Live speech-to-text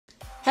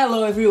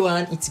Hello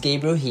everyone, it's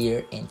Gabriel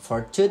here, and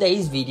for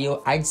today's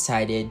video I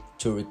decided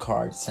to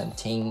record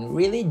something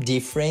really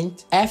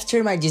different.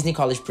 After my Disney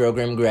College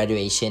program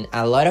graduation,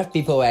 a lot of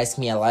people ask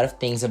me a lot of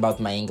things about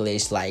my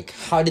English, like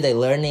how did I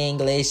learn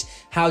English,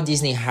 how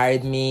Disney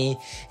hired me,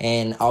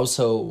 and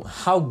also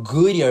how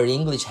good your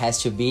English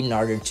has to be in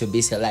order to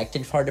be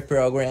selected for the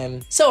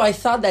program. So I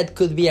thought that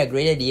could be a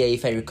great idea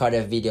if I record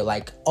a video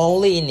like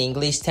only in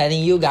English,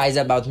 telling you guys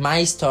about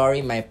my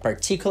story, my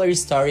particular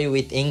story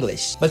with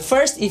English. But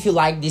first, if you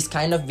like this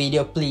kind of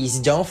video, please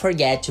don't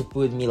forget to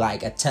put me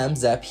like a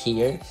thumbs up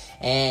here,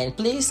 and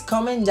please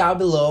comment down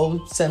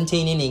below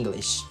something in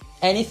English.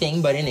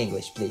 Anything but in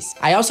English, please.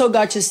 I also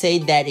got to say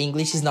that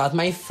English is not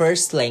my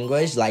first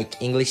language,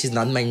 like English is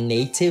not my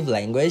native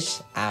language.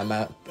 I'm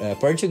a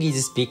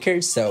Portuguese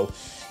speaker, so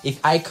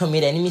if I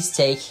commit any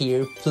mistake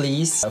here,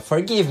 please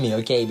forgive me,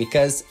 okay?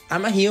 Because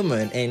I'm a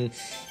human and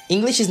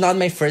English is not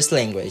my first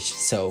language,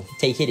 so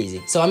take it easy.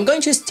 So I'm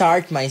going to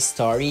start my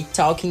story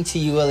talking to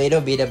you a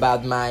little bit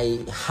about my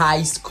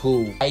high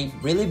school. I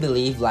really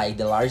believe like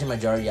the large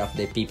majority of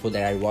the people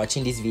that are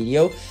watching this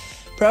video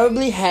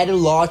probably had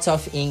lots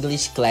of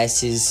English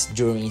classes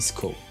during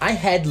school. I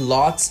had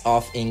lots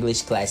of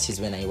English classes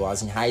when I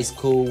was in high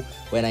school,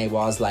 when I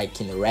was like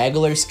in a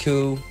regular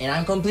school, and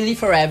I'm completely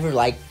forever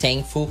like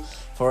thankful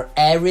for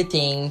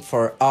everything,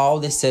 for all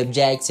the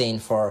subjects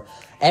and for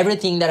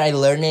everything that I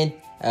learned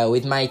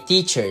with my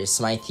teachers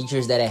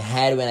that I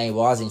had when I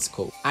was in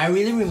school. I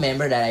really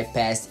remember that I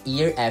passed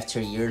year after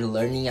year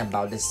learning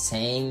about the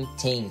same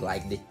thing,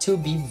 like the to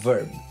be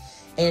verb.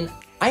 And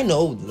I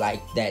know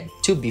like that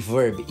to be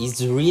verb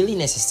is really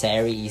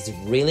necessary, is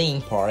really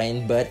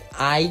important, but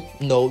I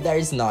know that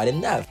is not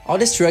enough. All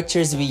the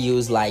structures we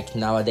use like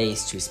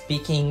nowadays to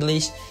speak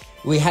English,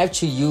 we have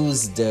to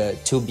use the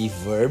to be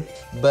verb.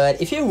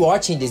 But if you're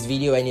watching this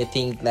video and you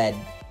think that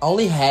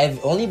only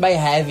by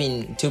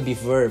having to be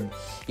verb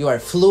you are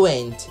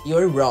fluent,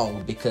 you're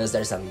wrong, because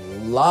there's a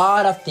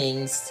lot of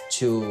things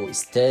to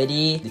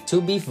study. The to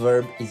be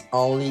verb is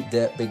only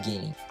the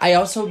beginning. I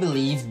also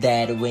believe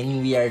that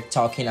when we are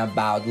talking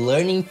about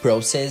learning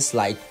process,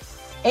 like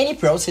any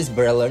process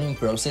but a learning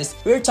process,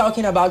 we're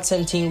talking about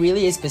something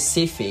really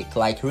specific,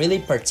 like really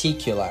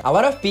particular. A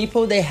lot of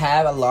people, they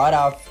have a lot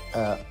of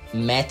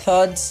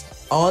methods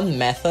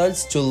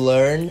to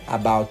learn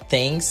about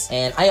things,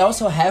 and I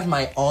also have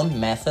my own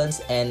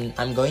methods, and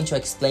I'm going to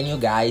explain you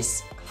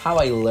guys how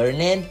I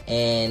learned it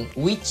and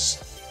which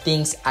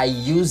things I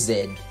use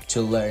it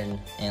to learn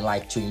and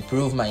like to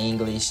improve my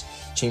English,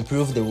 to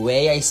improve the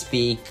way I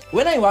speak.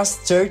 When I was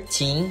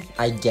 13,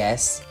 I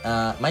guess,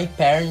 my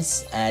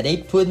parents,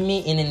 they put me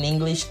in an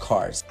English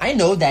course. I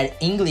know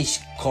that English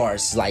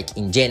courses, like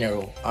in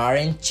general,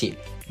 aren't cheap.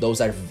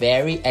 Those are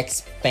very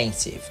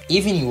expensive.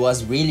 Even it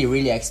was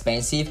really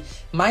expensive,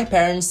 my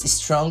parents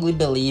strongly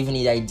believe in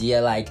the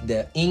idea like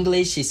the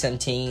English is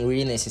something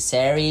really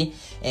necessary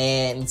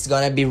and it's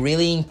gonna be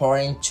really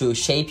important to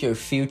shape your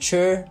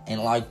future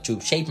and like to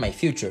shape my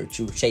future,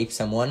 to shape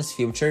someone's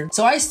future.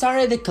 So I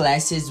started the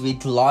classes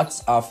with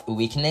lots of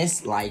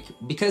weakness, like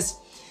because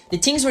the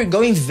things were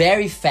going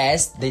very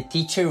fast. The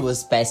teacher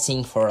was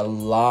passing for a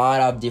lot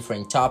of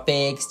different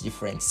topics,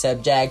 different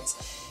subjects,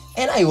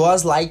 and I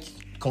was like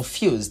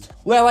confused.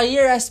 Well, a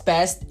year has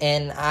passed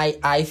and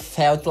I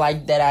felt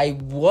like that I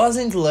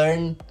wasn't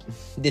learning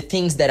the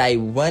things that I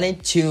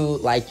wanted to.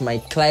 Like my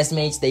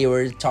classmates, they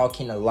were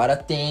talking a lot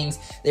of things,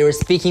 they were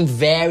speaking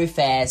very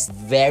fast,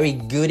 very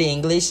good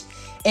English,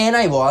 and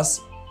I was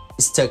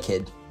stuck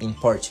in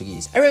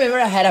Portuguese. I remember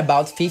I had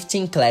about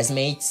 15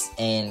 classmates,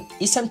 and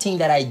it's something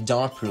that I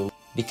don't approve,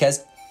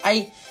 because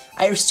I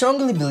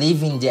strongly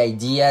believe in the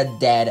idea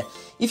that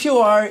if you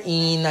are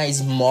in a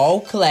small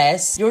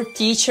class, your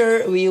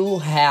teacher will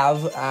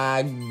have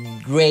a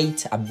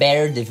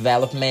better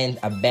development,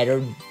 a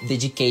better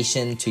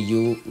dedication to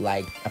you,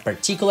 like a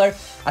particular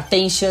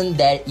attention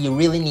that you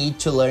really need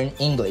to learn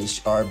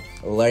English or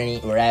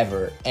learning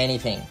wherever,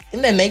 anything.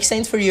 And that makes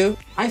sense for you.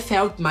 I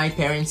felt my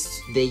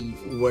parents, they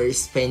were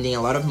spending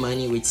a lot of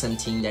money with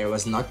something that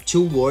was not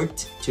too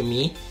worth to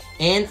me.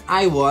 And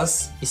I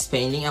was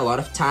spending a lot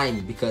of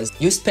time, because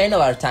you spend a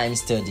lot of time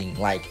studying,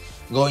 like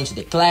going to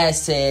the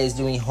classes,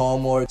 doing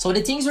homework. So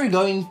the things were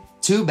going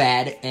too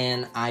bad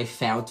and I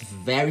felt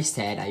very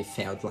sad. I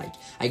felt like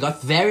I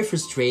got very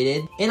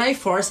frustrated, and I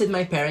forced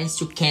my parents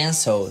to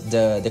cancel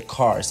the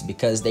course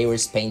because they were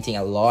spending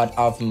a lot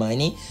of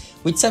money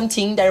with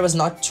something that was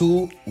not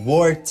too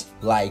worth.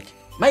 Like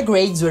my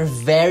grades were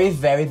very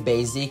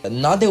basic,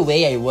 not the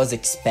way I was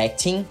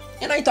expecting,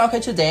 and I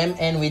talked to them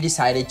and we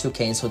decided to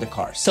cancel the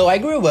course. So I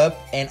grew up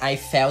and I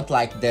felt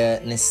like the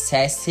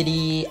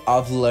necessity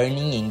of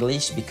learning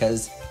English,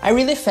 because I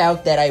really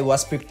felt that I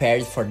was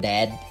prepared for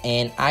that,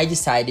 and I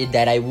decided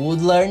that I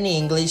would learn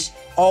English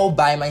all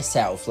by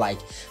myself. Like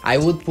I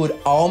would put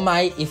all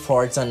my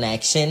efforts on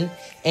action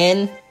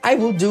and I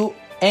would do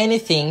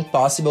anything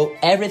possible,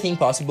 everything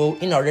possible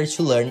in order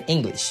to learn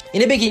English.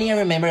 In the beginning, I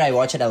remember I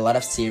watched a lot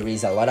of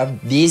series, a lot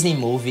of Disney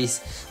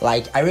movies.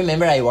 Like, I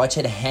remember I watched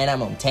Hannah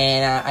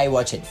Montana, I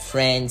watched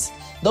Friends.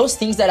 Those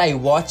things that I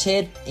watched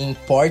in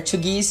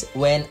Portuguese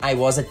when I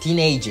was a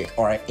teenager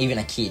or even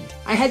a kid.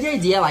 I had the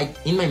idea, like,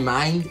 in my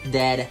mind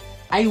that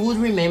I would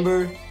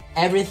remember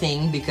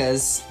everything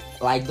because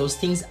like those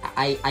things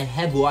I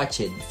have watched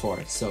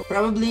before, so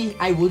probably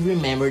I would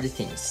remember the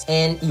things.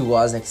 And it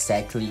was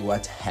exactly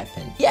what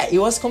happened. Yeah, it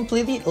was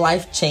completely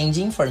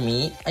life-changing for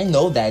me. I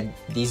know that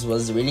this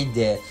was really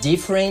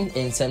different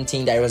and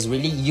something that was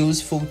really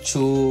useful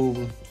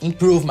to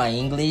improve my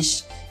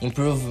English,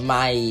 improve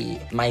my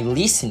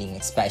listening,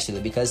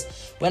 especially because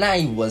when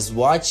I was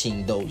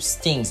watching those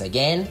things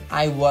again,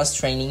 I was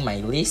training my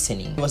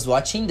listening. I was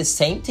watching the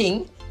same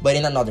thing but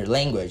in another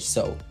language.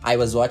 So I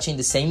was watching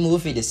the same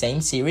movie, the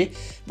same series,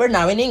 but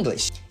now in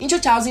English. In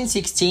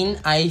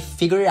 2016, I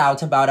figured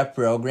out about a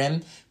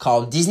program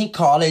called Disney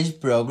College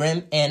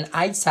Program, and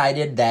I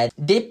decided that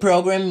the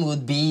program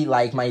would be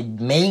like my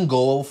main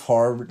goal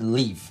for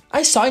life.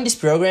 I saw in this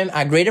program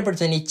a great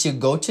opportunity to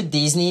go to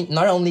Disney,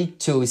 not only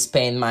to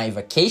spend my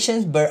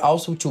vacations, but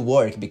also to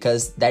work,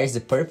 because that is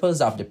the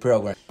purpose of the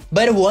program.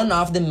 But one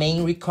of the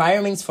main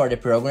requirements for the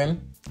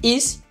program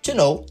is to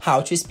know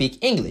how to speak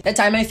English. That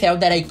time I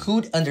felt that I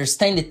could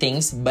understand the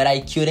things, but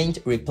I couldn't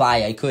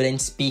reply, I couldn't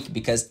speak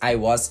because I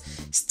was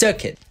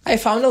stuck. I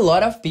found a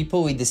lot of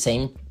people with the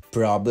same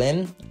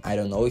problem. I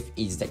don't know if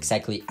it's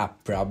exactly a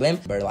problem,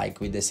 but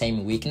like with the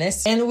same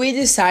weakness. And we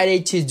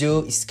decided to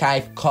do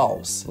Skype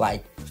calls,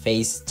 like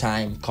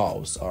FaceTime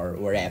calls or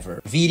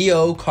whatever,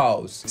 video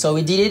calls. So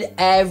we did it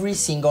every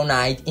single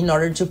night in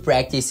order to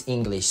practice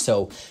English.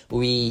 So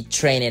we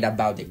trained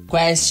about the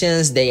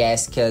questions they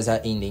asked us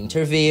in the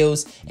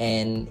interviews,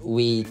 and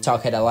we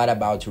talked a lot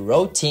about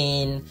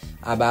routine,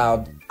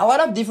 about a lot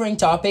of different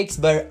topics,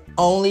 but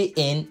only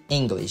in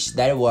English.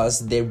 That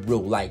was the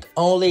rule, like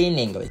only in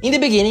English. In the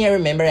beginning, I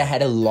remember I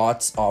had a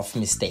lot of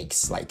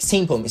mistakes, like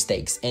simple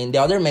mistakes, and the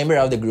other member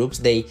of the groups,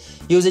 they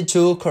used it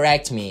to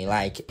correct me,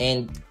 like,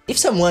 and if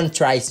someone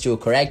tries to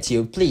correct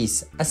you,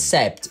 please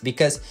accept,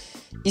 because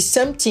it's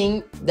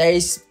something that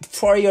is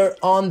for your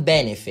own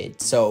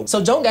benefit. So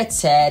don't get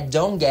sad,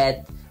 don't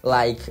get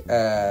like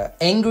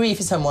angry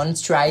if someone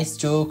tries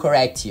to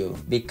correct you,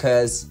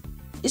 because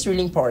it's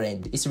really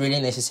important, it's really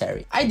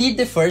necessary. I did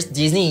the first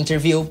Disney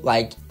interview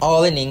like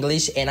all in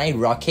English and I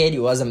rocked it. It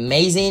was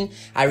amazing.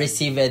 I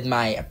received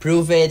my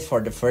approved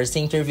for the first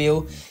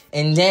interview,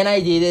 and then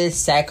I did the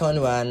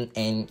second one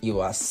and it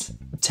was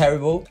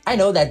terrible. I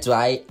know that's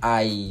why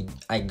I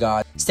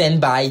got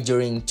standby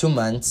during 2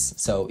 months,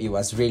 so it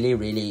was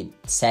really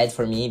sad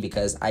for me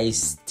because I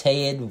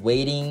stayed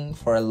waiting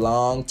for a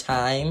long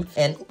time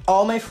and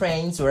all my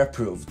friends were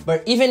approved.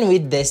 But even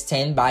with the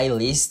standby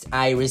list,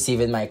 I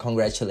received my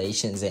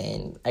congratulations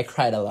and I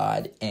cried a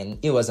lot and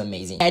it was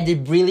amazing. I had the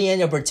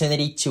brilliant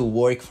opportunity to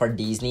work for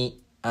Disney,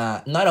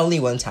 not only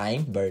one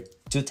time but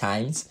 2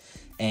 times,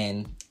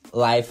 and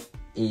life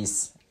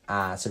is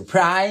a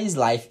surprise,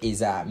 life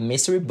is a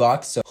mystery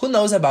box, so who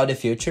knows about the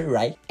future,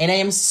 right? And I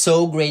am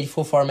so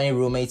grateful for my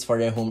roommates, for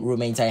the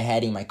roommates I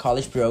had in my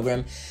college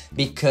program,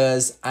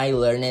 because I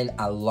learned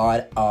a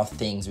lot of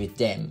things with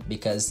them,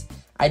 because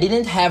I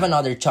didn't have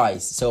another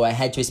choice. So I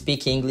had to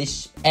speak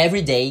English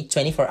every day,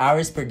 24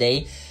 hours per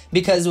day,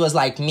 because it was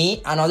like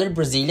me, another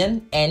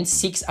Brazilian, and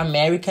 6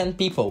 American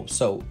people,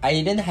 so I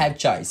didn't have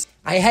choice.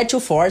 I had to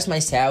force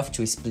myself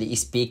to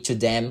speak to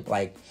them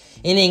like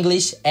in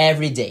English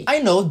every day. I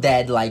know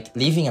that like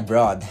living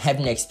abroad,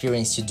 having the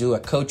experience to do a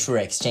cultural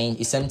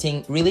exchange is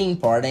something really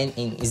important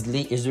and is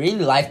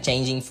really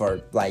life-changing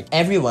for like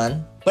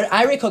everyone. But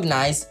I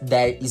recognize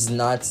that it's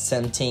not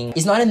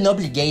an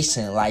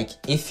obligation. Like,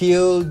 if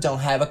you don't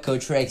have a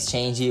cultural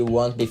exchange, you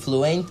won't be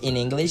fluent in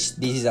English.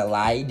 This is a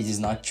lie, this is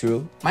not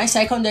true. My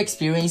second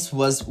experience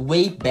was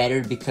way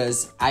better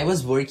because I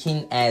was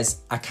working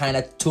as a kind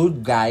of tour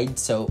guide,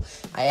 so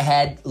I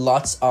had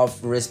lots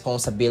of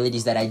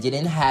responsibilities that I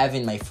didn't have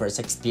in my first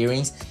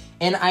experience.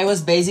 And I was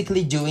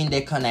basically doing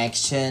the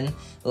connection,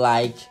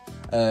 like,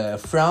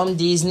 from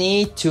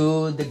Disney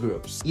to the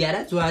groups. Yeah,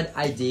 that's what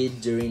I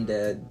did during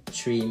the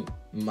 3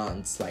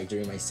 months, like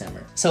during my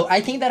summer. So I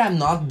think that I'm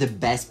not the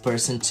best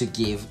person to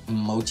give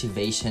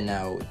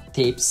motivational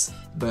tips,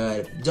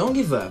 but don't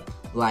give up.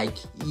 Like,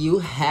 you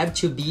have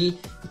to be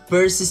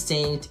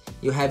persistent,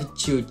 you have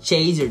to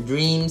chase your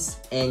dreams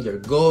and your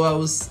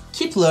goals.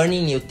 Keep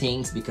learning new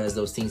things because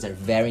those things are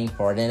very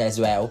important as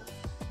well.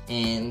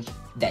 And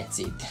that's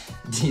it.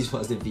 This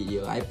was the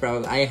video.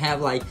 I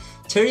have like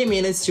 30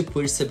 minutes to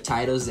put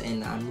subtitles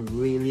and I'm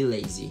really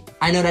lazy.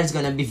 I know that's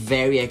gonna be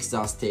very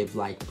exhaustive,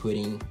 like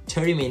putting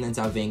 30 minutes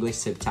of English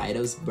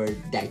subtitles, but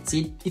that's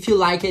it. If you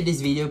liked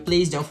this video,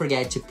 please don't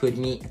forget to put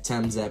me a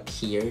thumbs up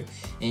here.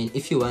 And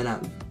if you wanna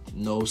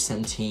know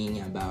something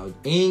about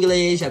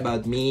English,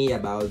 about me,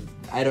 about,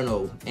 I don't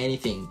know,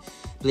 anything,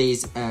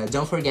 please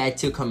don't forget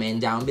to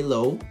comment down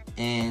below.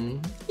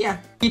 And yeah,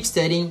 keep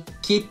studying,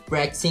 keep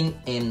practicing,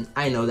 and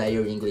I know that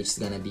your English is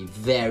gonna be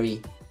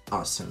very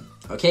awesome,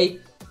 okay?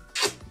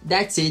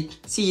 that's it.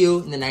 See you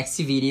in the next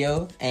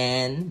video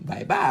and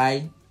bye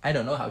bye. I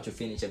don't know how to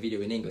finish a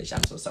video in English,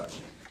 I'm so sorry.